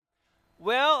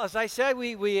Well, as I said,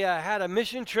 we had a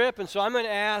mission trip, and so I'm going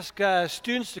to ask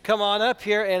students to come on up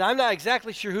here, and I'm not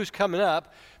exactly sure who's coming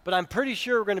up, but I'm pretty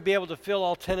sure we're going to be able to fill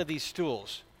all 10 of these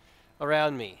stools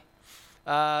around me.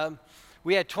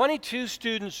 We had 22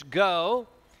 students go,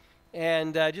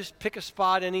 and just pick a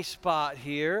spot, any spot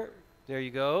here. There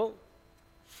you go.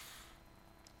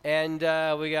 And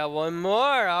we got one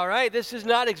more. All right, this is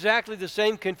not exactly the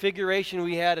same configuration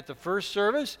we had at the first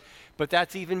service, but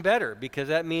that's even better because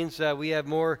that means we have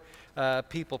more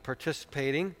people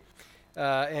participating.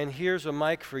 And here's a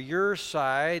mic for your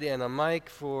side and a mic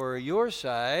for your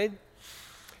side.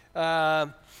 We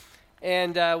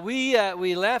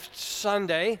left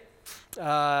Sunday.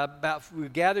 We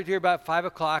gathered here about 5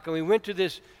 o'clock, and we went to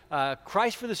this.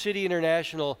 Christ for the City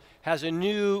International has a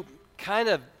new kind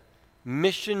of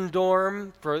mission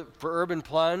dorm for Urban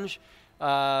Plunge.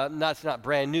 It's not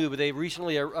brand new, but they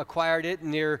recently acquired it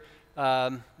near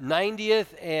 90th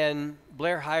and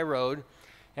Blair High Road.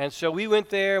 And so we went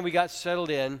there and we got settled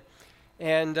in.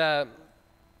 And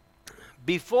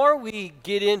before we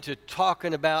get into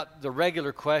talking about the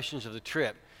regular questions of the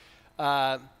trip,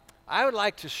 I would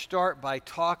like to start by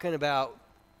talking about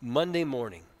Monday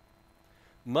morning.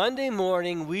 Monday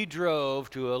morning, we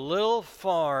drove to a little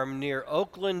farm near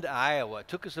Oakland, Iowa. It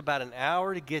took us about an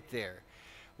hour to get there.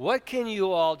 What can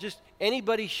you all, just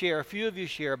anybody share, a few of you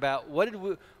share about what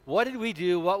did we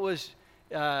do? What was,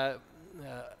 they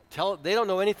don't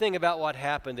know anything about what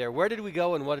happened there. Where did we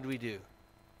go and what did we do?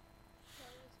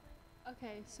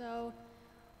 Okay, so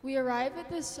we arrived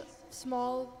at this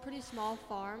pretty small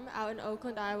farm out in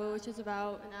Oakland, Iowa, which is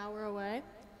about an hour away.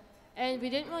 And we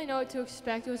didn't really know what to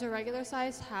expect. It was a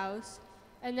regular-sized house.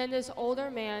 And then this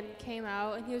older man came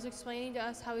out, and he was explaining to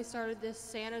us how he started this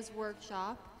Santa's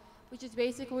Workshop, which is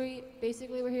basically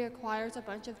where he acquires a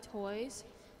bunch of toys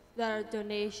that are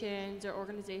donations or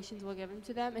organizations will give them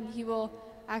to them, and he will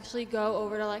actually go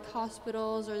over to like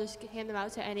hospitals or just hand them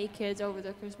out to any kids over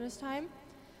the Christmas time.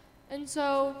 And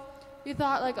so we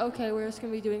thought like, okay, we're just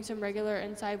going to be doing some regular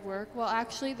inside work. Well,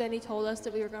 actually, then he told us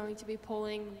that we were going to be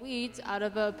pulling weeds out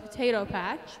of a potato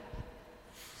patch.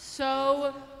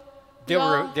 So there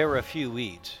were a few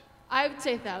weeds. I would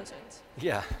say thousands.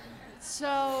 Yeah.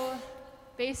 So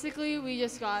basically, we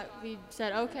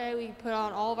said, okay, we put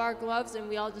on all of our gloves, and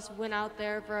we all just went out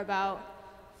there for about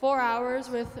 4 hours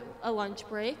with a lunch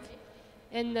break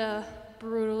in the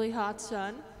brutally hot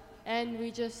sun, and we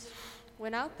just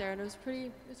went out there, and it was a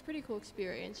pretty cool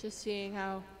experience, just seeing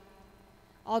how,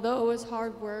 although it was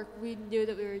hard work, we knew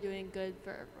that we were doing good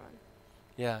for everyone.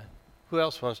 Yeah. Who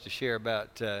else wants to share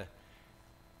about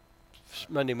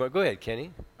Monday morning? Go ahead,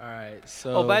 Kenny. All right.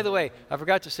 So. Oh, by the way, I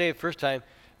forgot to say it first time.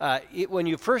 When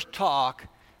you first talk,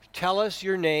 tell us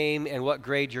your name and what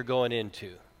grade you're going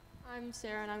into. I'm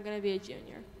Sarah, and I'm going to be a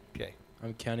junior. Okay.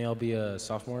 I'm Kenny. I'll be a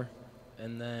sophomore.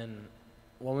 And then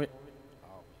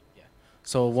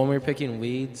So when we were picking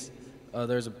weeds,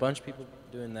 there's a bunch of people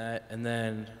doing that, and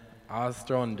then I was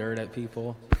throwing dirt at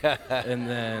people, and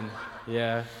then,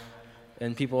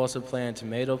 and people also planted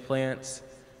tomato plants,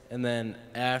 and then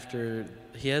after,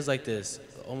 he has like this,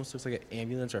 almost looks like an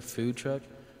ambulance or food truck,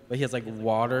 but he has like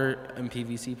water and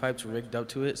PVC pipes rigged up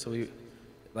to it, so we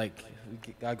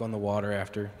got to go in the water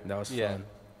after. That was fun.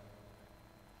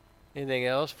 Anything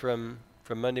else from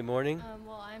Monday morning?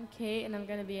 Well, I'm Kate, and I'm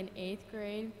going to be in 8th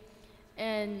grade.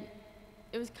 And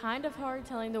it was kind of hard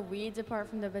telling the weeds apart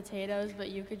from the potatoes, but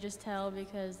you could just tell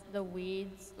because the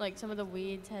weeds, like some of the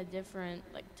weeds had different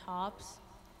like tops,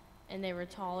 and they were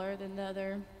taller than the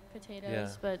other potatoes. Yeah.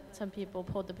 But some people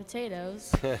pulled the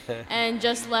potatoes and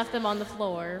just left them on the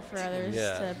floor for others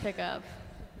to pick up.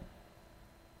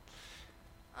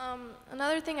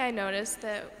 Another thing I noticed,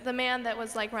 that the man that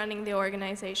was like running the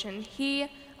organization,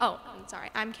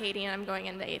 I'm Katie, and I'm going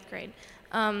into 8th grade.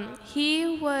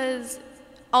 He was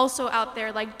also out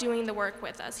there like doing the work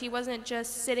with us. He wasn't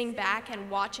just sitting back and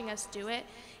watching us do it.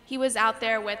 He was out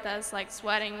there with us, like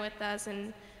sweating with us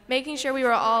and making sure we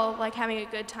were all like having a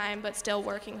good time but still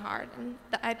working hard. And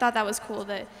I thought that was cool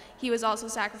that he was also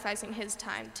sacrificing his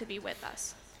time to be with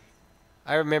us.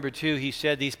 I remember too, he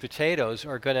said these potatoes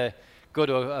are going to go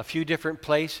to a few different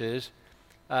places,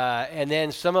 and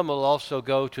then some of them will also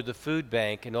go to the food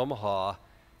bank in Omaha.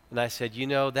 And I said,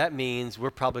 that means we're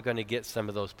probably going to get some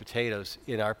of those potatoes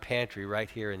in our pantry right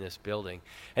here in this building.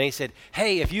 And he said,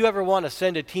 hey, if you ever want to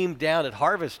send a team down at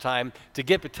harvest time to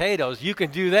get potatoes, you can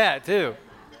do that too.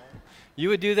 You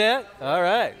would do that? All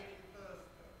right.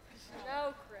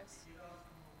 No, Chris.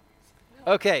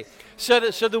 Okay,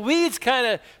 so the weeds kind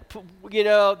of,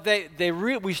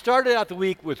 we started out the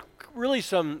week with really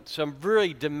some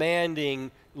really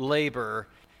demanding labor.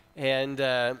 And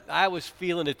I was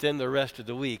feeling it then the rest of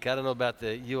the week. I don't know about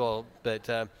you all,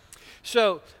 but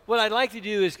so what I'd like to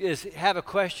do is have a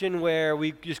question where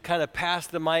we just kind of pass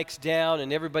the mics down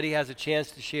and everybody has a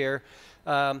chance to share.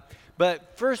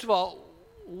 But first of all,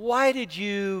 why did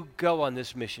you go on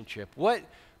this mission trip? What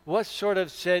sort of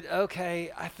said,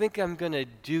 okay, I think I'm going to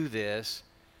do this?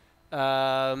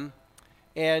 And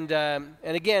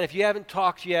again, if you haven't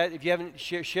talked yet, if you haven't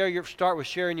start with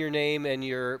sharing your name and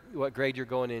what grade you're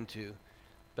going into.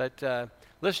 But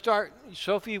let's start.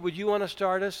 Sophie, would you want to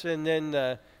start us, and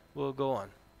then we'll go on.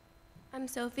 I'm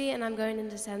Sophie, and I'm going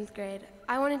into 7th grade.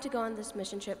 I wanted to go on this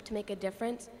mission trip to make a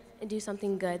difference and do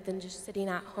something good than just sitting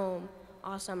at home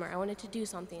all summer. I wanted to do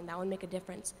something that would make a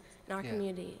difference in our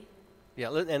community. Yeah,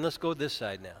 and let's go this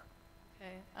side now.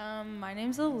 Okay. My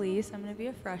name's Elise. I'm going to be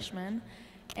a freshman.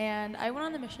 And I went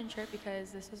on the mission trip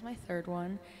because this was my 3rd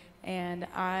one. And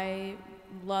I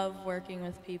love working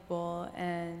with people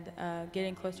and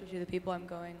getting closer to the people I'm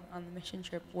going on the mission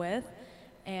trip with,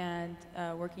 and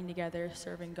working together,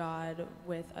 serving God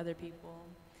with other people,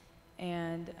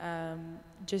 and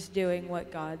just doing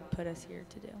what God put us here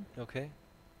to do. Okay.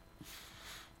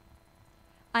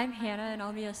 I'm Hannah, and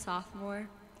I'll be a sophomore.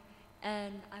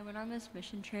 And I went on this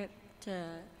mission trip to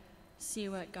see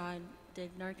what God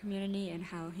did in our community and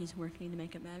how He's working to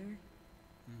make it better.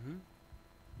 Mm-hmm.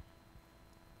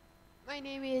 My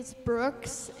name is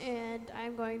Brooks, and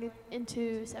I'm going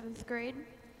into 7th grade.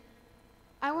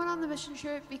 I went on the mission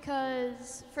trip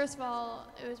because, first of all,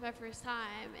 it was my first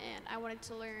time, and I wanted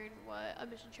to learn what a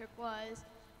mission trip was.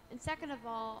 And second of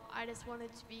all, I just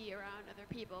wanted to be around other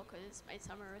people because my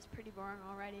summer was pretty boring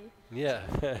already. Yeah.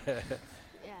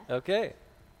 Yeah. Okay.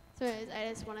 So I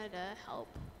just wanted to help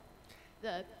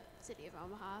the city of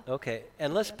Omaha. Okay,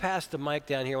 and let's pass the mic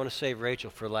down here. I want to save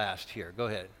Rachel for last. Here, go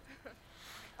ahead.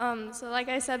 So like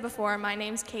I said before, my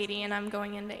name's Katie, and I'm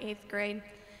going into 8th grade.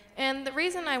 And the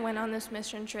reason I went on this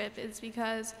mission trip is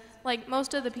because, like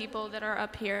most of the people that are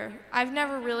up here, I've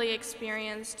never really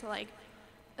experienced like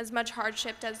as much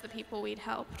hardship as the people we'd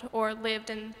helped or lived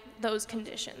in those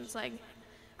conditions. Like,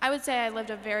 I would say I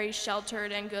lived a very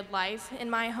sheltered and good life in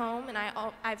my home, and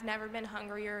I've never been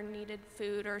hungry or needed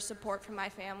food or support from my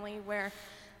family, where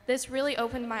this really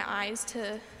opened my eyes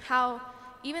to how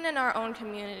even in our own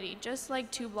community, just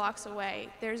like 2 blocks away,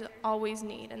 there's always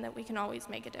need and that we can always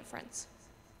make a difference.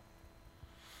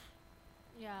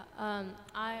 Yeah,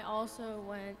 I also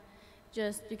went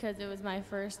just because it was my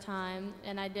first time,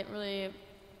 and I didn't really,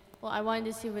 well, I wanted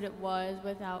to see what it was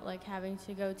without like having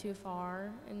to go too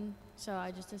far, and so I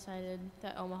just decided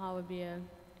that Omaha would be a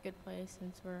good place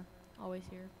since we're always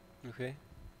here. Okay.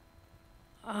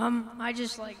 I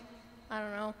just I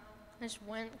don't know, just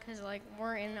went because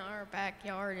we're in our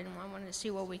backyard and I wanted to see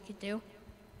what we could do.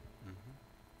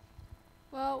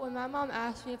 Well, when my mom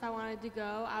asked me if I wanted to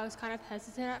go, I was kind of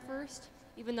hesitant at first,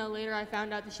 even though later I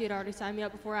found out that she had already signed me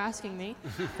up before asking me.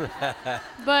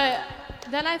 But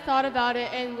then I thought about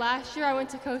it, and last year I went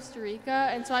to Costa Rica,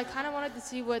 and so I kind of wanted to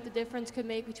see what the difference could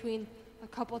make between a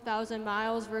couple thousand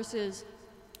miles versus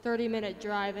 30-minute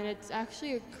drive, and it's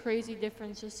actually a crazy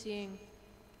difference just seeing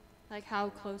how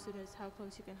close it is, how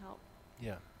close you can help.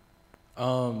 Yeah.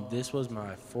 This was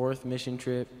my 4th mission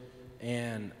trip,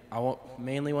 and I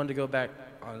mainly wanted to go back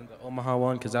on the Omaha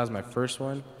one because that was my first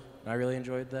one, and I really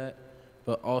enjoyed that.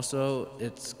 But also,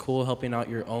 it's cool helping out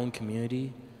your own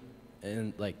community,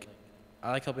 and I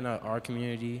like helping out our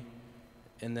community,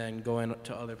 and then going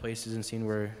to other places and seeing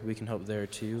where we can help there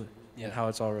too, and how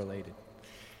it's all related.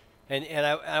 And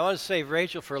I want to save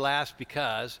Rachel for last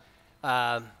because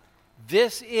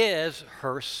this is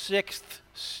her 6th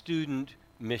student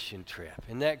mission trip.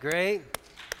 Isn't that great?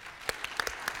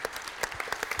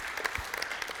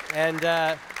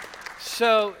 And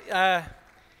so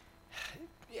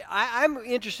I'm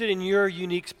interested in your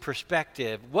unique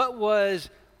perspective. What was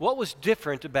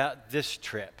different about this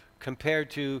trip compared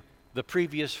to the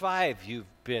previous 5 you've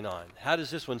been on? How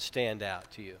does this one stand out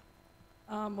to you?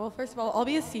 Well, first of all, I'll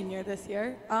be a senior this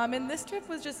year. And this trip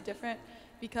was just different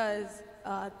because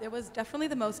it was definitely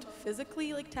the most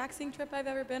physically taxing trip I've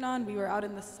ever been on. We were out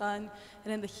in the sun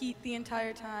and in the heat the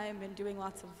entire time and doing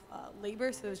lots of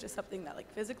labor, so it was just something that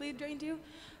physically drained you.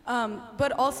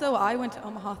 But also, I went to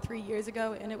Omaha 3 years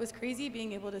ago, and it was crazy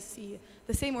being able to see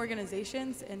the same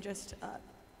organizations and just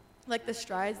the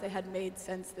strides they had made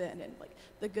since then, and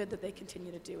the good that they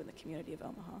continue to do in the community of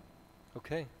Omaha.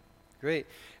 Okay, great.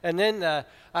 And then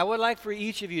I would like for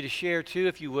each of you to share too,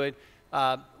 if you would,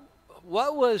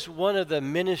 what was one of the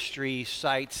ministry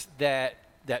sites that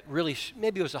really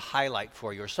maybe was a highlight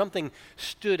for you, or something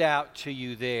stood out to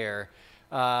you there,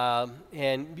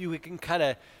 and we can kind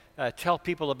of tell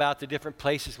people about the different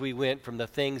places we went, from the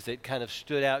things that kind of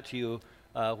stood out to you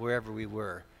wherever we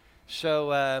were.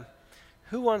 So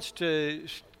who wants to?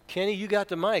 Kenny, you got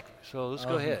the mic, so let's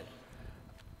go ahead.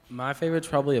 My favorite's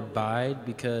probably Abide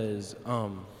because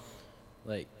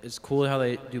like it's cool how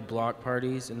they do block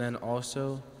parties, and then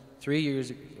also 3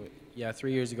 years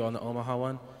ago on the Omaha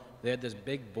one, they had this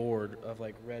big board of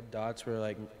like red dots where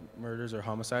like murders or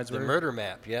homicides were. The murder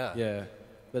map, yeah. Yeah,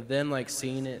 but then like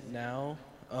seeing it now,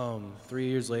 3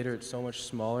 years later, it's so much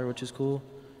smaller, which is cool,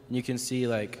 and you can see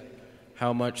like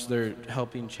how much they're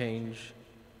helping change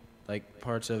like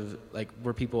parts of like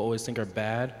where people always think are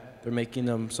bad. They're making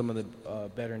them some of the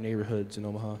better neighborhoods in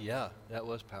Omaha. Yeah, that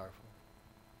was powerful.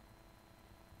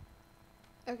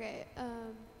 Okay,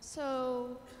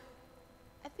 so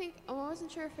I think I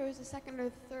wasn't sure if it was the second or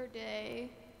the third day.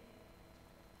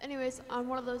 Anyways, on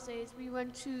one of those days, we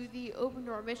went to the Open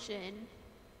Door Mission,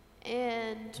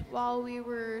 and while we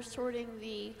were sorting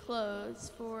the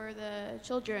clothes for the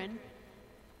children,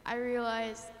 I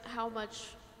realized how much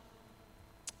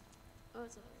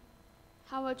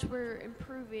we're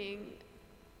improving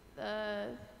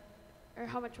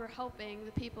how much we're helping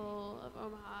the people of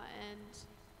Omaha, and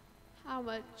how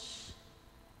much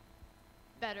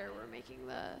better we're making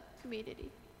the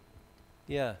community.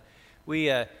 Yeah, we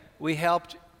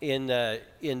helped in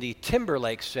the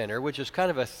Timberlake Center, which is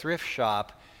kind of a thrift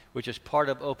shop, which is part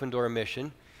of Open Door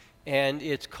Mission, and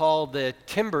it's called the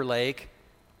Timberlake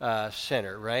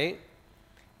Center, right?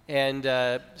 And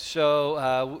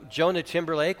so Jonah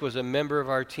Timberlake was a member of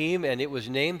our team, and it was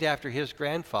named after his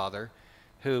grandfather,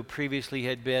 who previously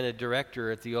had been a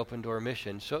director at the Open Door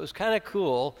Mission. So it was kind of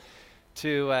cool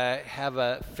to have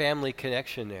a family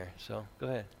connection there. So go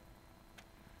ahead.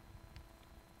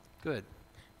 Good.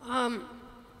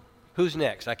 Who's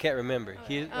next? I can't remember.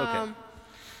 Okay.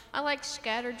 I like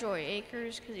Scatterjoy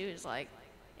Acres because he was like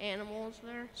animals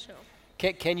there. So.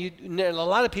 Can you? A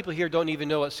lot of people here don't even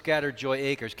know what Scatterjoy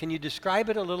Acres. Can you describe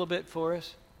it a little bit for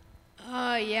us?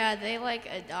 Yeah, they like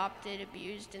adopted,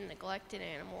 abused, and neglected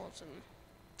animals and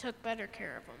took better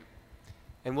care of them.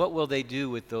 And what will they do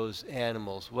with those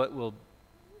animals? What will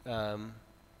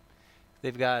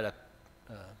they've got a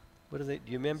what do they?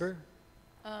 Do you remember?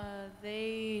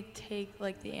 They take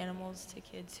like the animals to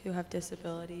kids who have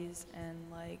disabilities and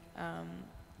like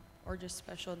or just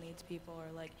special needs people,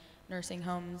 or like nursing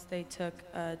homes. They took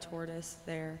a tortoise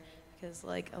there because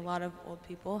like a lot of old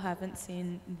people haven't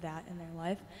seen that in their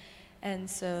life, and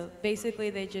so basically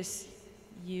they just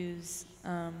use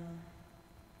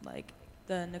like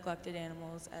the neglected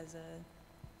animals as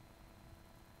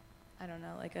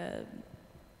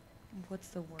what's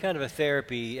the word? Kind of a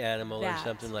therapy animal or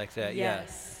something like that.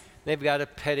 Yes. Yeah. They've got a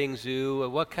petting zoo.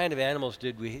 What kind of animals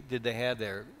did they have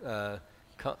there,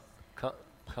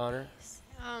 Connor?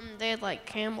 They had like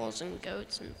camels and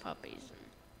goats and puppies.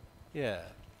 Yeah.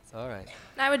 All right.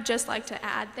 And I would just like to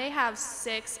add, they have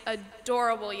 6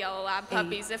 adorable yellow lab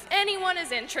puppies. If anyone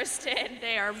is interested,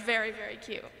 they are very, very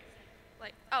cute.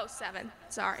 7.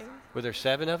 Sorry. Were there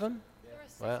 7 of them?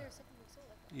 Yeah. Wow.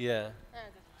 Yeah.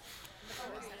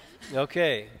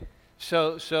 Okay.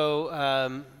 So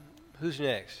who's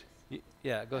next?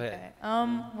 Yeah, go ahead. Okay.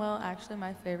 Well, actually,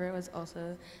 my favorite was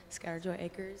also Scatterjoy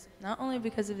Acres. Not only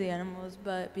because of the animals,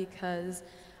 but because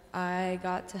I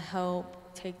got to help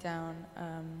take down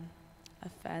a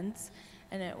fence,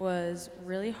 and it was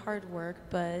really hard work,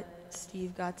 but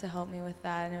Steve got to help me with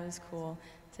that, and it was cool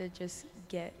to just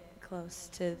get close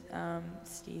to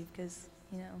Steve because,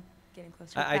 getting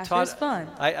close to a pastor was fun.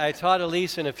 I taught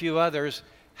Elise and a few others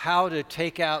how to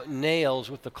take out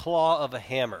nails with the claw of a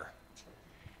hammer.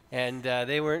 And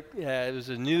they weren't, it was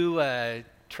a new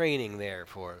training there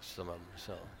for some of them.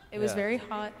 So it was very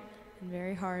hot and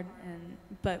very hard,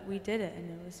 but we did it, and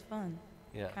it was fun.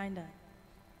 Yeah. Kinda.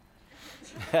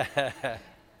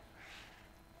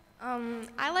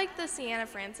 I like the Sienna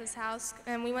Francis house,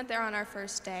 and we went there on our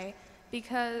first day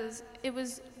because it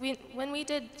was when we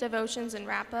did devotions and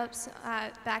wrap-ups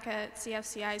back at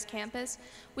CFCI's campus,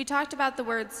 we talked about the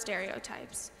word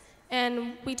stereotypes.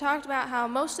 And we talked about how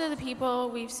most of the people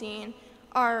we've seen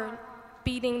are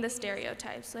beating the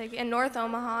stereotypes. Like in North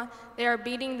Omaha, they are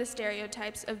beating the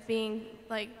stereotypes of being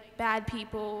like bad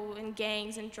people and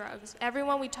gangs and drugs.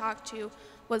 Everyone we talked to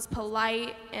was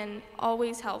polite and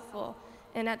always helpful.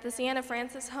 And at the Sienna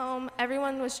Francis home,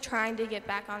 everyone was trying to get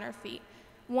back on their feet.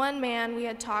 One man we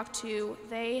had talked to,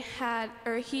 he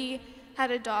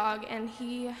had a dog, and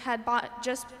he had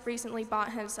just recently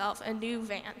bought himself a new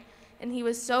van. And he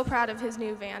was so proud of his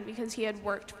new van because he had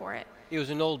worked for it. It was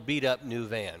an old beat-up new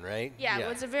van, right? Yeah, it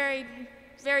was a very,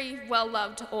 very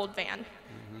well-loved old van.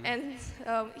 Mm-hmm. And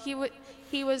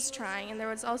he was trying. And there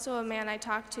was also a man I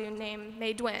talked to named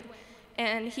Maydwin.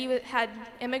 And he had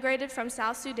immigrated from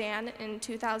South Sudan in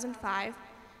 2005.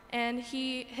 And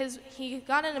he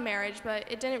got in a marriage, but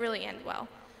it didn't really end well.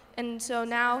 And so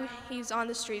now he's on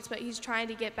the streets, but he's trying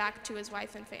to get back to his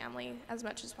wife and family as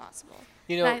much as possible.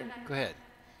 Go ahead.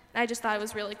 I just thought it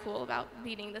was really cool about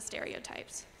beating the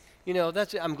stereotypes.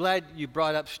 I'm glad you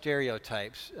brought up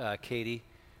stereotypes, Katie,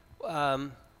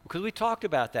 because we talked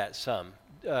about that some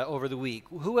over the week.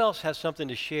 Who else has something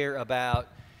to share about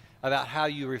how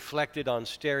you reflected on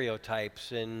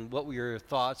stereotypes and what were your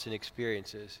thoughts and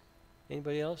experiences?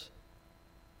 Anybody else?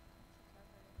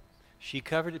 She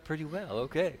covered it pretty well.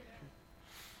 Okay.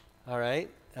 All right.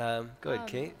 Go ahead,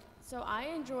 Kate. So I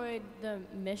enjoyed the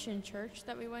mission church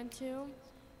that we went to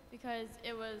because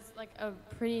it was like a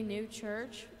pretty new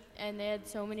church and they had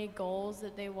so many goals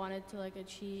that they wanted to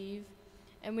achieve.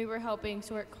 And we were helping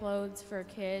sort clothes for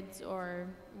kids or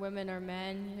women or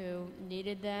men who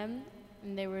needed them.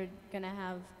 And they were going to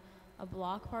have a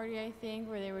block party, I think,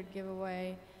 where they would give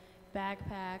away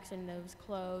backpacks and those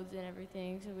clothes and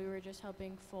everything. So we were just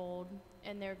helping fold.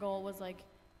 And their goal was 15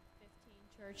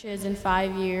 churches in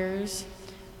 5 years,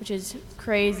 which is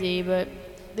crazy, but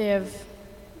they have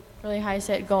really high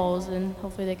set goals and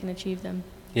hopefully they can achieve them.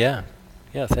 Yeah,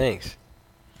 thanks.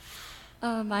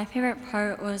 My favorite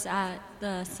part was at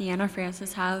the Sienna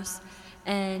Francis house,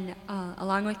 and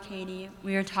along with Katie,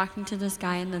 we were talking to this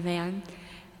guy in the van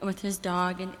with his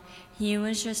dog, and he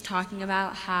was just talking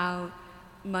about how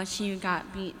much he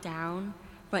got beat down,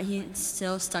 but he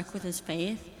still stuck with his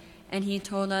faith. And he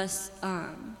told us,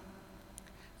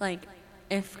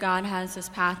 if God has this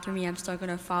path for me, I'm still going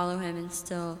to follow him and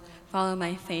still follow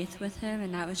my faith with him.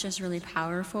 And that was just really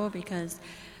powerful because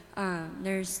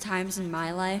there's times in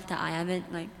my life that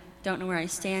I don't know where I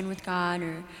stand with God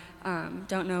or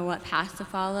don't know what path to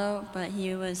follow, but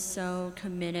he was so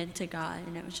committed to God,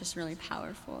 and it was just really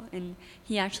powerful. And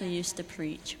he actually used to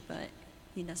preach, but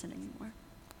he doesn't anymore.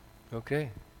 Okay.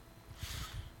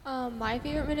 My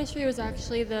favorite ministry was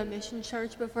actually the mission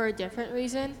church, but for a different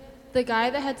reason. The guy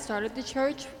that had started the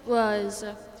church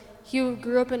he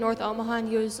grew up in North Omaha, and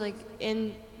he was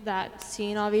in that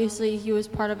scene, obviously. He was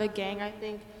part of a gang, I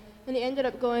think, and he ended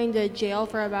up going to jail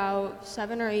for about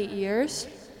 7 or 8 years.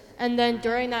 And then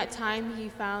during that time, he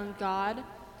found God,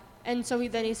 and so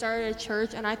he started a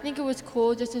church, and I think it was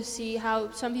cool just to see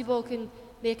how some people can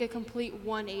make a complete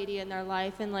 180 in their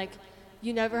life, and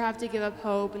you never have to give up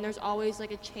hope, and there's always a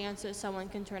chance that someone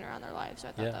can turn around their life. So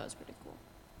I thought that was pretty cool.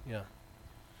 Yeah.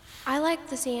 I like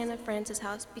the Sienna Francis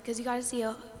house because you got to see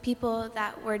people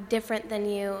that were different than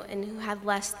you and who had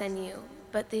less than you,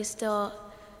 but they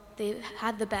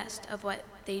had the best of what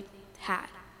they had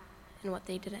and what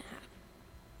they didn't have.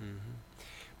 Mm-hmm.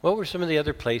 What were some of the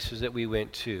other places that we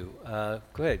went to? Go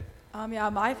ahead.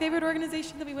 My favorite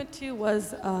organization that we went to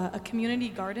was a community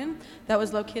garden that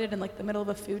was located in the middle of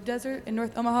a food desert in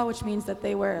North Omaha, which means that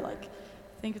they were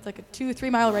I think it's a 2-3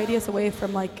 mile radius away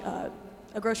from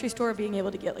a grocery store, being able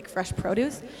to get fresh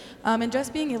produce, and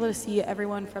just being able to see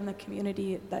everyone from the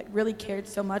community that really cared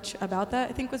so much about that,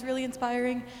 I think was really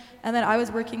inspiring. And then I was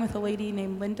working with a lady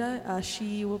named Linda.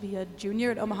 She will be a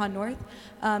junior at Omaha North,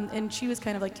 and she was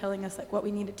kind of telling us what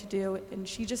we needed to do, and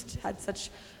she just had such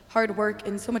hard work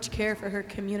and so much care for her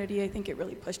community. I think it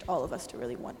really pushed all of us to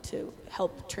really want to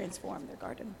help transform their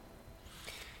garden.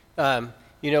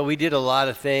 We did a lot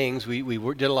of things. We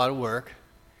did a lot of work.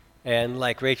 And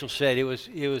like Rachel said, it was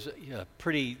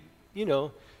pretty,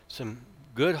 some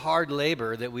good hard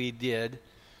labor that we did.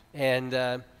 And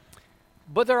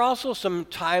but there are also some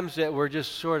times that were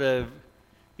just sort of,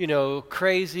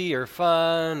 crazy or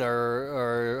fun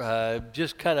or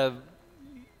just kind of,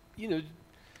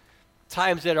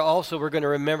 times that are also we're going to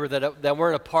remember that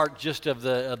weren't a part just of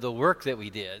the work that we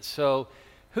did. So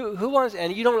who wants?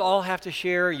 And you don't all have to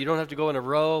share. You don't have to go in a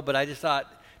row. But I just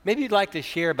thought, maybe you'd like to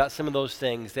share about some of those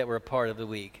things that were a part of the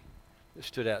week that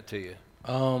stood out to you.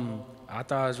 I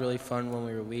thought it was really fun when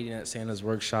we were weeding at Santa's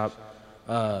workshop,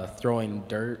 throwing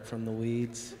dirt from the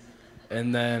weeds.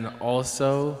 And then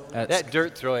also that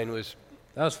dirt throwing was...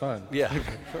 That was fun. Yeah.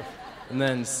 And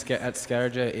then at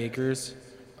Scatterjet Acres,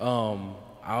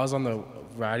 I was on the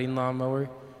riding lawnmower,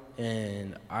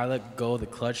 and I let go of the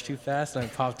clutch too fast, and I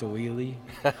popped a wheelie.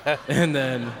 And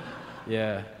then,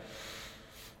 yeah.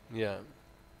 Yeah.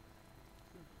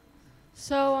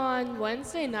 So on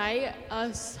Wednesday night,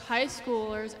 us high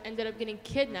schoolers ended up getting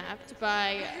kidnapped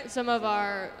by some of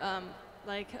our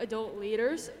adult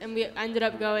leaders, and we ended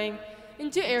up going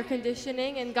into air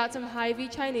conditioning and got some Hy-Vee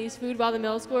Chinese food while the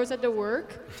middle schoolers had to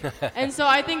work. And so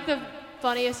I think the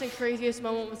funniest and craziest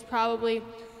moment was probably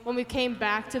when we came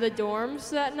back to the dorms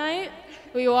that night,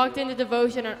 we walked into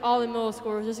devotion and all the middle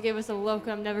schoolers just gave us a look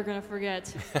I'm never going to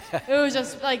forget. It was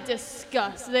just like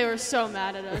disgust. They were so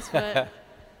mad at us, but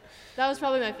that was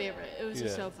probably my favorite. It was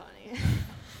just so funny.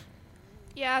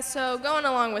 Yeah, so going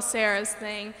along with Sarah's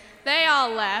thing, they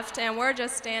all left, and we're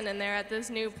just standing there at this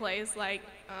new place like,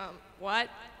 what?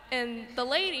 And the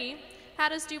lady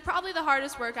had us do probably the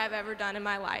hardest work I've ever done in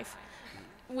my life.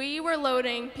 We were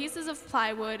loading pieces of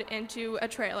plywood into a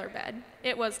trailer bed.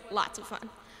 It was lots of fun.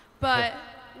 But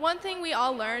one thing we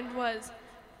all learned was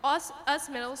us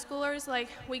middle schoolers, like,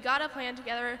 we got a plan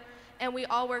together, and we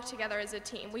all worked together as a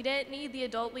team. We didn't need the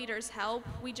adult leaders' help.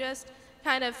 We just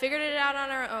kind of figured it out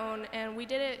on our own, and we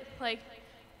did it, like,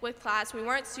 with class. We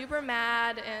weren't super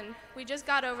mad, and we just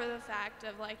got over the fact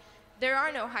of, like, there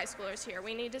are no high schoolers here.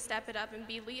 We need to step it up and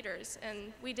be leaders,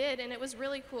 and we did, and it was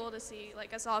really cool to see,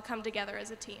 like, us all come together as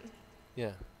a team.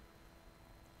 Yeah.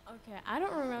 Okay, I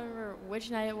don't remember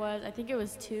which night it was. I think it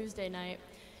was Tuesday night.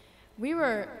 We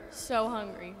were so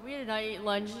hungry. We did not eat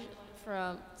lunch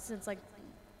since like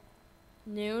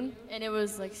noon, and it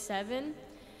was like 7.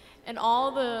 And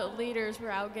all the leaders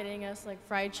were out getting us like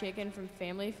fried chicken from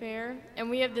Family Fare. And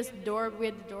we had the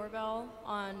doorbell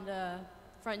on the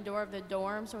front door of the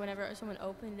dorm, so whenever someone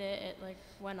opened it, it like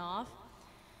went off.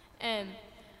 And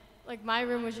like my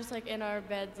room was just like in our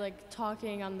beds, like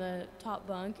talking on the top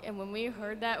bunk. And when we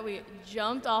heard that, we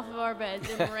jumped off of our beds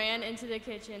and ran into the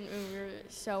kitchen. And we were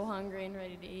so hungry and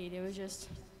ready to eat. It was just,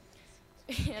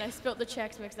 and I spilled the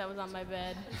Chex Mix that was on my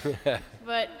bed.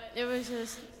 But it was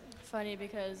just funny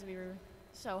because we were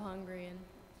so hungry and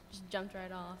just jumped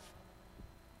right off.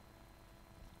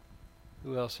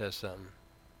 Who else has something?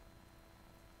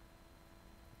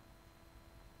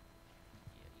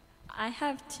 I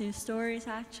have 2 stories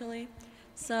actually.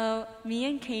 So me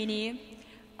and Katie,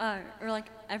 or like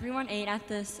everyone ate at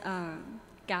this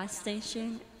gas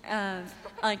station,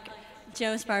 like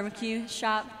Joe's barbecue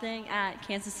shop thing at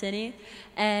Kansas City,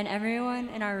 and everyone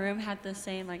in our room had the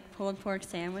same like pulled pork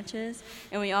sandwiches,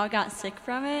 and we all got sick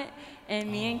from it. And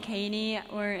me and Katie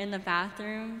were in the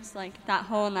bathrooms like that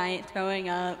whole night throwing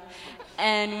up,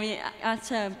 and we got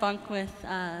to bunk with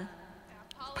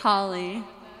Polly.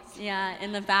 Yeah,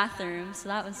 in the bathroom, so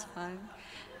that was fun.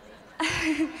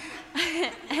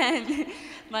 And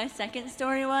my second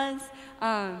story was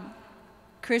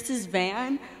Chris's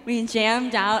van. We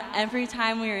jammed out every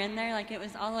time we were in there, like it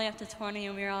was all the way up to 20,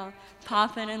 and we were all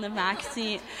popping in the back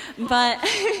seat. But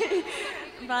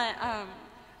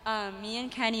me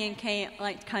and Kenny and Kate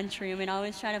liked country, and we'd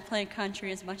always try to play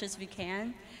country as much as we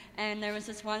can. And there was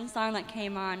this one song that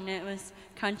came on, and it was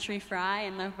Country Fry,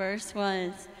 and the verse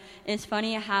was, "It's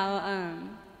funny how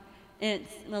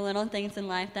it's the little things in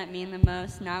life that mean the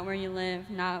most, not where you live,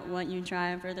 not what you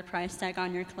drive, or the price tag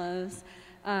on your clothes.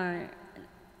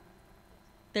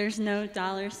 There's no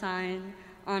dollar sign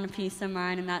on a piece of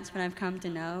mind, and that's what I've come to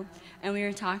know." And we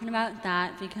were talking about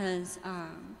that because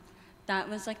that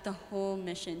was like the whole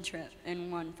mission trip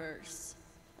in one verse.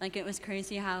 Like it was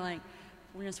crazy how like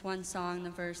just one song, the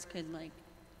verse could like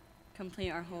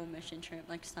complete our whole mission trip,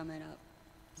 like sum it up.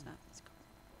 So it's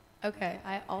cool. Okay,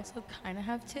 I also kind of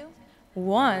have 2.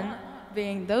 One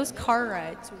being those car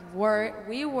rides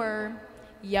we were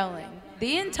yelling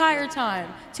the entire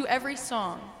time to every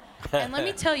song. And let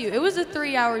me tell you, it was a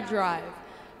 3-hour drive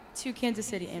to Kansas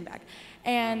City and back.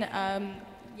 And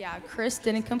yeah, Chris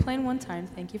didn't complain one time.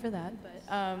 Thank you for that.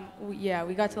 But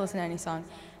we got to listen to any song.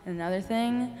 And another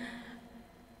thing,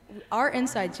 our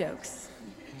inside jokes.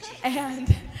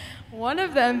 And one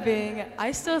of them being,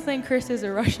 I still think Chris is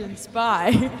a Russian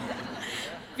spy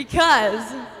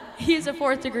because he's a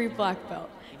 4th-degree black belt.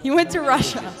 He went to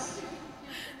Russia.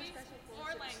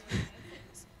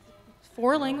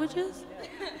 4 languages?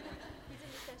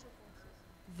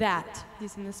 That.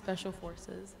 He's in the special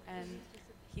forces, and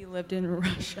he lived in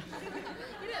Russia.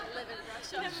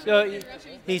 So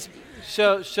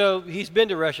he's been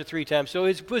to Russia 3 times, so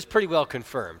it was pretty well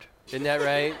confirmed. Isn't that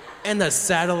right? And the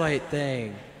satellite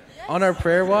thing. On our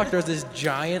prayer walk, there was this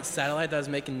giant satellite that was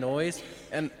making noise.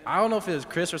 And I don't know if it was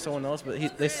Chris or someone else, but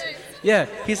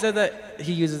he said that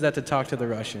he uses that to talk to the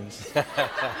Russians. He said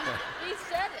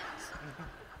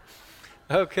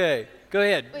it. Okay, go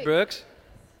ahead, Wait. Brooks.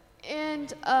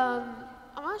 And I'm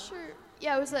not sure.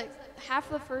 Yeah, it was like half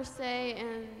the first day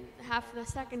and half the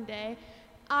second day.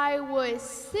 I was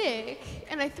sick,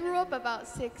 and I threw up about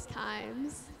 6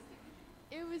 times.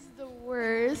 It was the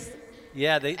worst.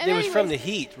 Yeah, it was from the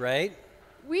heat, right?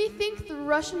 We think the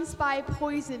Russian spy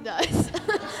poisoned us.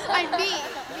 Me.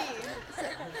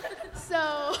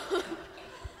 So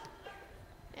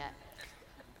yeah.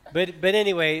 But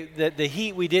anyway, the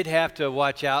heat we did have to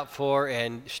watch out for,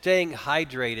 and staying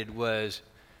hydrated was,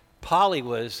 Polly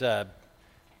was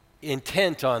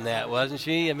intent on that, wasn't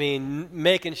she? I mean,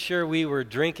 making sure we were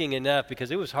drinking enough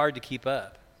because it was hard to keep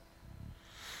up.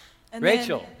 And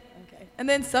Rachel. Okay. And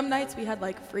then some nights we had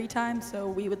like free time, so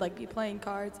we would like be playing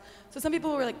cards. So some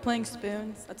people were like playing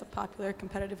spoons. That's a popular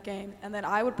competitive game. And then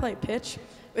I would play pitch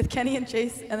with Kenny and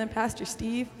Chase, and then Pastor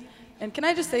Steve. And can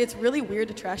I just say it's really weird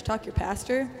to trash talk your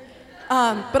pastor,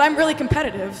 but I'm really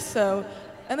competitive. So,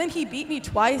 and then he beat me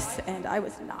twice, and I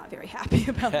was not very happy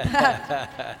about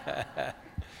that.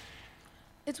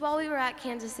 It's while we were at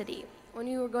Kansas City, when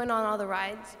we were going on all the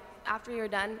rides. After we were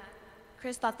done,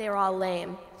 Chris thought they were all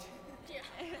lame.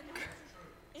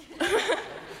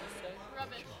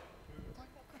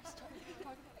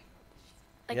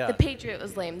 Like Yeah. the Patriot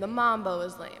was lame, the Mambo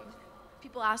was lame.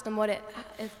 People asked him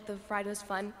if the ride was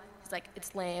fun. He's like,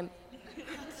 it's lame.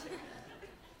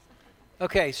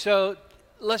 Okay, so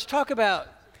let's talk about,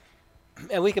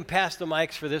 and we can pass the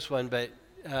mics for this one, but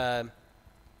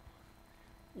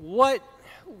what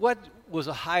was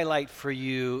a highlight for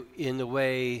you in the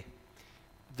way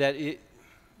that it,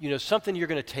 something you're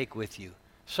going to take with you,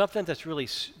 something that's really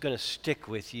going to stick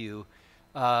with you,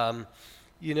 that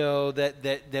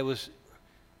was,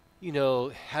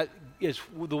 is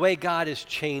the way God is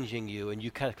changing you, and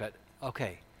you kind of got,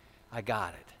 okay, I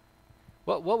got it.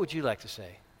 What would you like to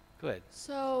say? Go ahead.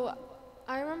 So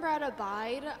I remember at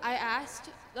Abide, I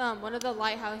asked one of the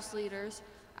lighthouse leaders,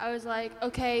 I was like,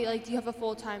 okay, like, do you have a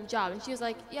full-time job? And she was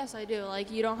like, yes, I do.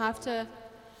 Like, you don't have to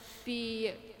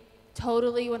be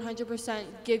totally 100%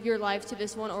 give your life to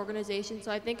this one organization.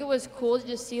 So I think it was cool to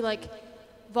just see, like,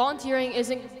 volunteering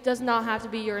does not have to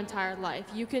be your entire life.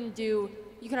 You can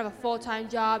have a full-time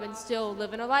job and still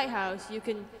live in a lighthouse. You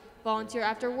can volunteer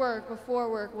after work,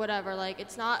 before work, whatever. Like,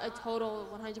 it's not a total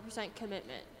 100%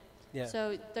 commitment. Yeah.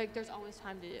 So there's always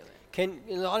time to do it.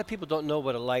 A lot of people don't know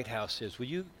what a lighthouse is. Will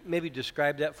you maybe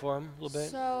describe that for them a little bit?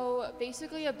 So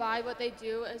basically, Abide, what they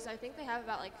do is I think they have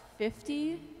about like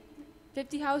 50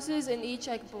 houses in each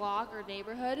like block or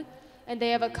neighborhood, and they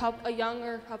have a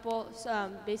younger couple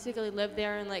basically live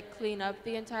there and like clean up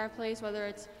the entire place, whether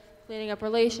it's cleaning up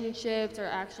relationships or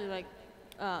actually like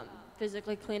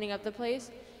physically cleaning up the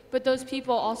place. But those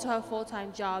people also have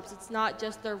full-time jobs. It's not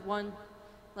just their one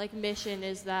like mission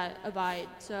is that Abide.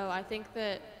 So I think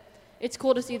that it's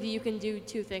cool to see that you can do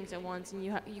two things at once, and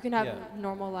you can have a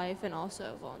normal life and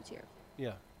also volunteer.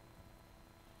 Yeah.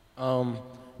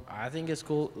 I think it's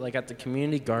cool. Like at the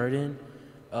community garden,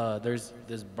 there's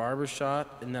this barber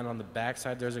shop, and then on the back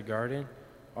side there's a garden.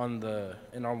 On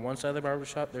one side of the barber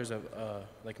shop there's a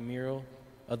like mural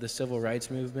of the civil rights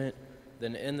movement.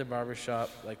 Then in the barber shop,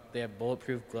 like they have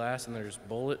bulletproof glass, and there's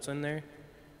bullets in there.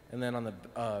 And then on the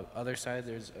other side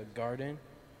there's a garden,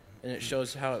 and it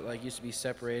shows how it like used to be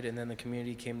separated, and then the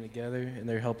community came together and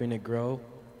they're helping it grow.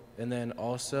 And then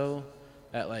also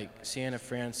at like Sienna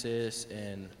Francis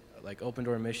and like Open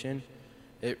Door Mission,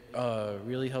 it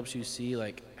really helps you see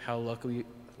like how lucky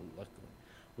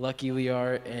we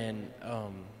are, and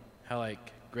how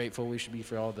like grateful we should be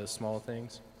for all the small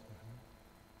things.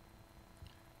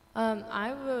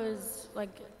 I was like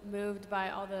moved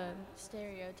by all the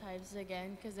stereotypes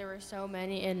again, because there were so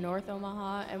many in North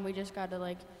Omaha, and we just got to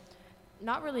like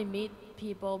not really meet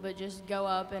people, but just go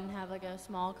up and have like a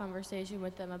small conversation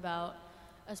with them about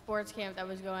a sports camp that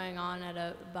was going on at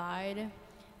Abide.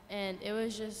 And it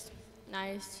was just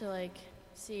nice to like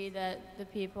see that the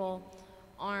people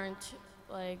aren't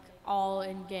like all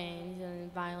in gangs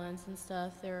and violence and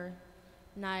stuff. They're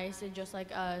nice and just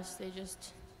like us. They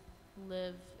just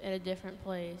live in a different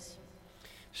place.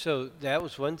 So that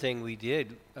was one thing we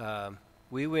did.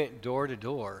 We went door to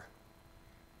door,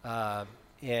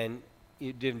 and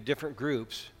it did different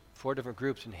groups, 4 different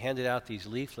groups, and handed out these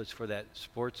leaflets for that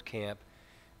sports camp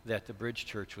that the Bridge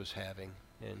Church was having.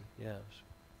 And yeah.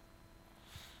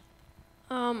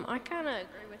 I kind of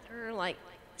agree with her. Like,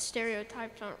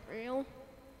 stereotypes aren't real.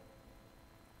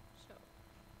 So.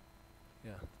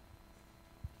 Yeah.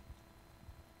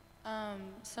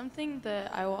 Something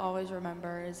that I will always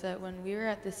remember is that when we were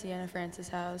at the Sienna Francis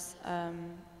house, I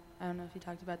don't know if you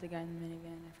talked about the guy in the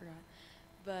minivan, I forgot,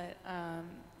 but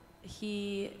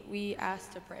we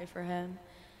asked to pray for him,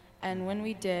 and when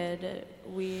we did,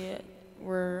 we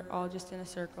were all just in a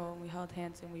circle, and we held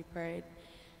hands and we prayed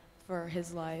for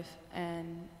his life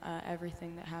and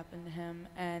everything that happened to him.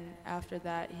 And after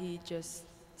that, he just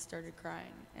started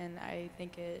crying, and I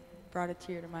think it brought a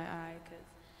tear to my eye because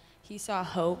he saw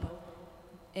hope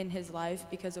in his life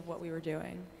because of what we were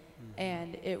doing.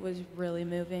 And it was really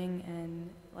moving, and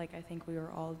like I think we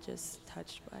were all just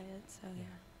touched by it. So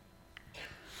yeah.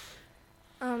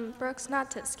 Brooks, not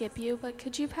to skip you, but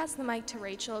could you pass the mic to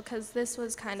Rachel? Because this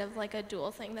was kind of like a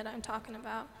dual thing that I'm talking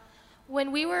about.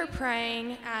 When we were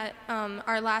praying at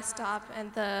our last stop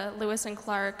at the Lewis and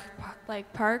Clark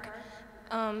park,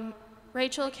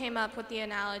 Rachel came up with the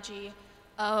analogy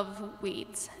of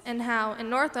weeds and how in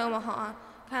North Omaha,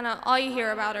 kind of all you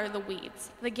hear about are the weeds,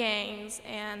 the gangs,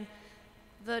 and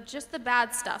just the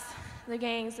bad stuff, the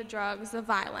gangs, the drugs, the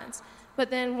violence. But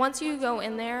then once you go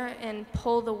in there and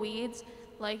pull the weeds,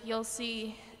 like you'll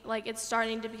see, like it's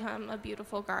starting to become a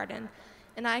beautiful garden.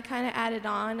 And I kind of added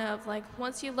on of like,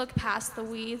 once you look past the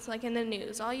weeds, like in the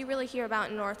news, all you really hear about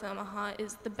in North Omaha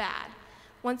is the bad.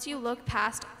 Once you look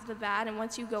past the bad and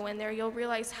once you go in there, you'll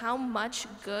realize how much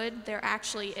good there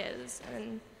actually is.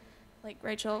 And like,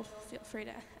 Rachel, feel free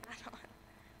to add on.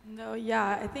 No,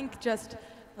 yeah, I think just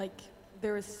like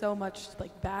there is so much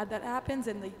like bad that happens,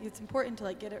 and like, it's important to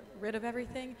like get rid of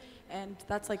everything, and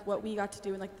that's like what we got to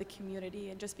do in like the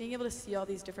community, and just being able to see all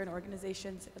these different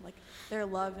organizations and like their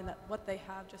love and what they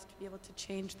have, just to be able to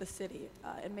change the city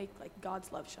and make like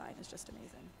God's love shine is just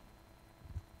amazing.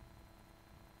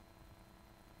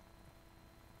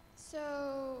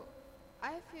 So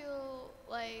I feel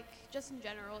like just in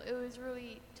general, it was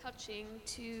really touching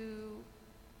to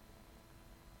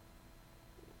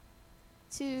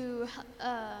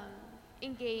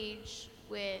engage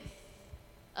with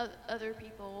other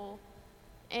people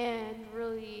and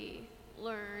really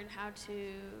learn how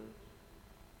to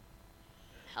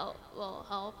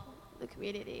help the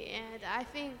community. And I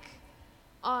think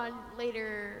on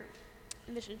later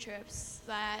mission trips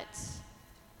that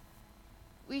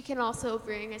we can also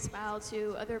bring a smile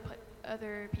to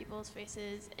other people's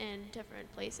faces in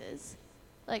different places.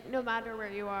 Like no matter where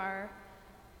you are,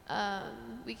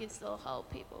 we can still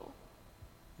help people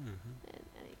in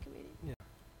any community. Yeah.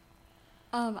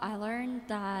 I learned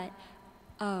that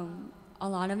a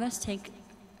lot of us take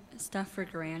stuff for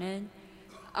granted.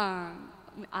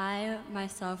 I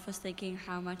myself was thinking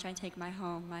how much I take my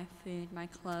home, my food, my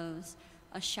clothes,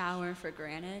 a shower for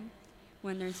granted,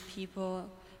 when there's people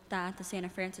that at the Santa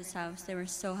Francis house, they were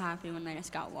so happy when they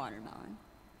just got watermelon.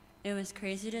 It was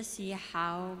crazy to see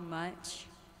how much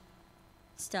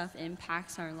stuff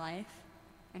impacts our life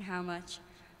and how much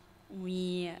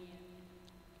we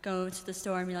go to the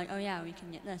store and be like, oh yeah, we can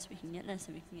get this, we can get this,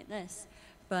 and we can get this.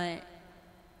 But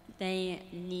they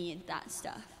need that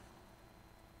stuff.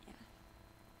 Yeah.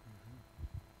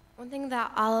 One thing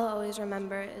that I'll always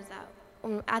remember is that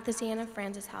at the Santa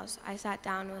Francis house, I sat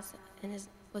down with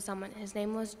someone. His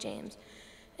name was James.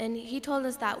 And he told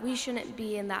us that we shouldn't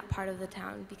be in that part of the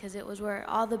town because it was where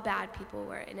all the bad people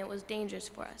were and it was dangerous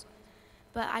for us.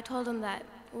 But I told him that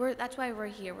that's why we're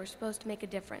here. We're supposed to make a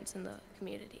difference in the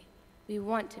community. We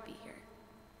want to be here.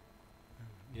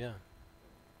 Yeah.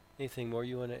 Anything more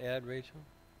you want to add, Rachel?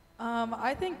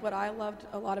 I think what I loved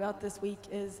a lot about this week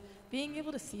is being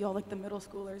able to see all like the middle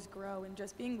schoolers grow and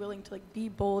just being willing to like be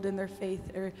bold in their faith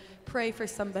or pray for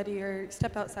somebody or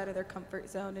step outside of their comfort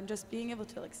zone, and just being able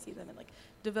to like see them in like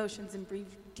devotions and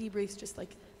debriefs, just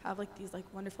like have like these like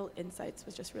wonderful insights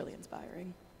was just really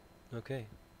inspiring. Okay.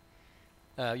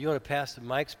 You want to pass the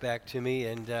mics back to me,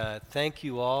 and thank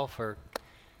you all for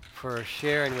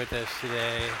sharing with us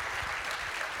today.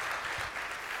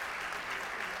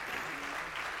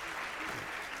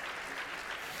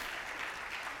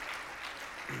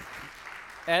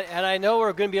 And I know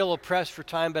we're going to be a little pressed for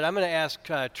time, but I'm going to ask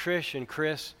Trish and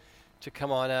Chris to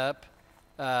come on up.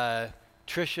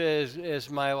 Trisha is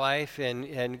my wife,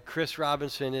 and Chris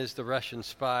Robinson is the Russian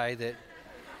spy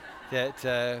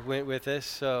that went with us.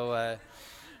 So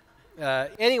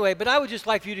anyway, but I would just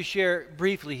like for you to share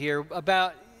briefly here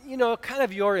about, kind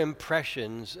of your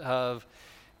impressions of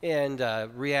and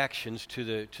reactions to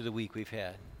the week we've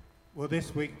had. Well,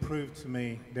 this week proved to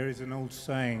me there is an old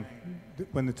saying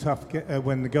that when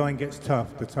the going gets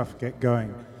tough, the tough get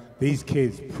going. These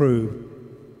kids prove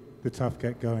the tough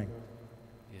get going.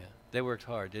 Yeah, they worked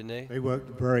hard, didn't they? They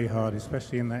worked very hard,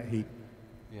 especially in that heat.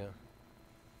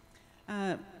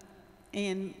 Yeah.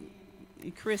 And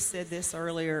Chris said this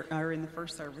earlier, or in the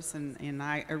first service, and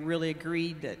I really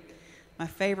agreed that my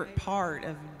favorite part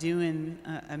of doing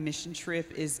a mission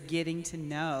trip is getting to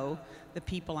know the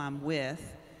people I'm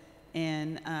with.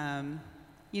 And,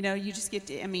 you just get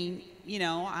to,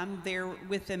 I'm there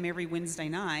with them every Wednesday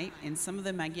night, and some of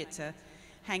them I get to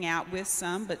hang out with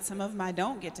but some of them I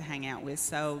don't get to hang out with.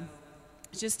 So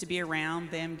just to be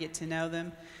around them, get to know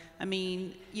them.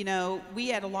 We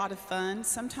had a lot of fun.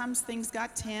 Sometimes things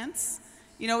got tense.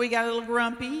 We got a little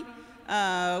grumpy.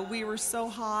 We were so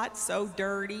hot, so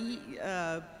dirty.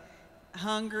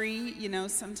 hungry,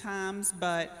 sometimes,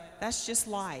 but that's just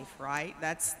life, right?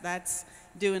 That's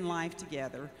doing life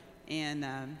together. And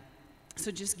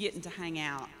so just getting to hang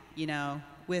out,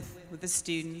 with the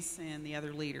students and the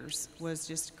other leaders was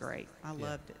just great. I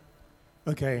loved it.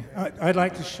 Okay, I'd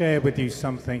like to share with you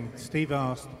something. Steve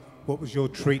asked, what was your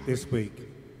treat this week?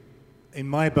 In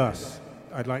my bus,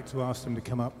 I'd like to ask them to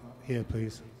come up here,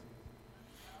 please.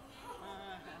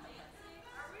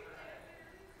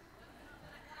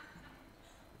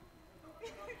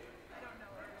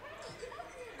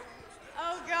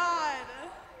 Oh, God.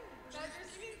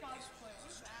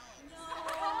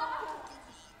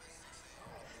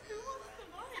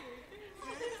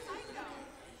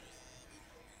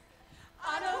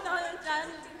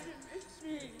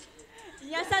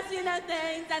 Yes, I see no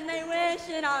things and they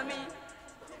wishing on me.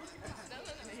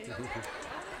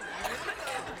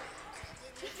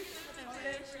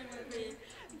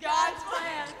 God's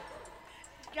plan.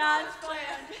 God's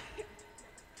plan.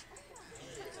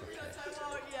 Sometimes I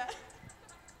won't yet.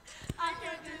 I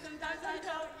can't do sometimes I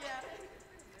don't yet.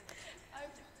 I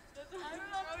don't know.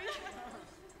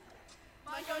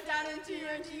 Might go down into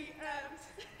your GMs.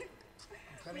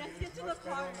 We have to get to the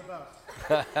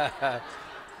park.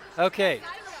 Okay.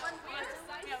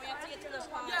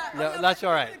 No, that's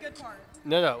all right.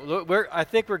 No. Look, I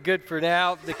think we're good for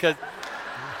now because.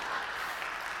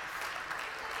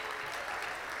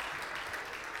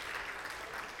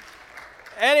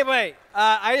 Anyway,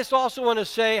 I just also want to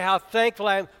say how thankful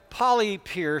I am. Polly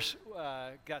Pierce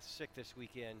got sick this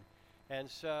weekend, and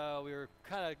so we were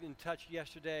kind of in touch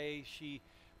yesterday.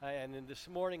 And then this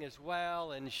morning as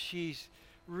well, and she's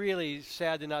really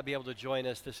sad to not be able to join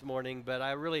us this morning. But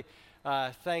I'm really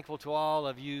thankful to all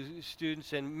of you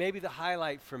students, and maybe the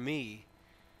highlight for me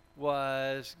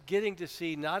was getting to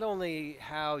see not only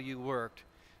how you worked,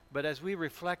 but as we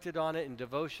reflected on it in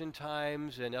devotion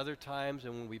times and other times,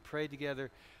 and when we prayed together,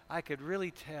 I could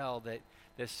really tell that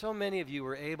so many of you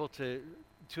were able to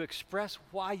express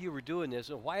why you were doing this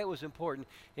and why it was important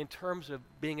in terms of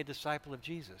being a disciple of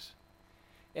Jesus.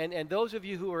 And those of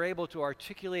you who were able to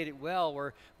articulate it well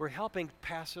were helping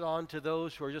pass it on to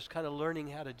those who are just kind of learning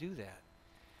how to do that.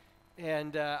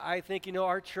 And I think,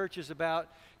 our church is about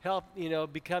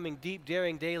becoming deep,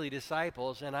 daring, daily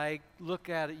disciples. And I look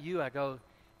at you, I go,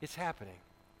 it's happening.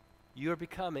 You're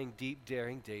becoming deep,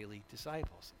 daring, daily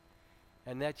disciples.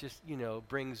 And that just,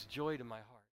 brings joy to my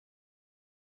heart.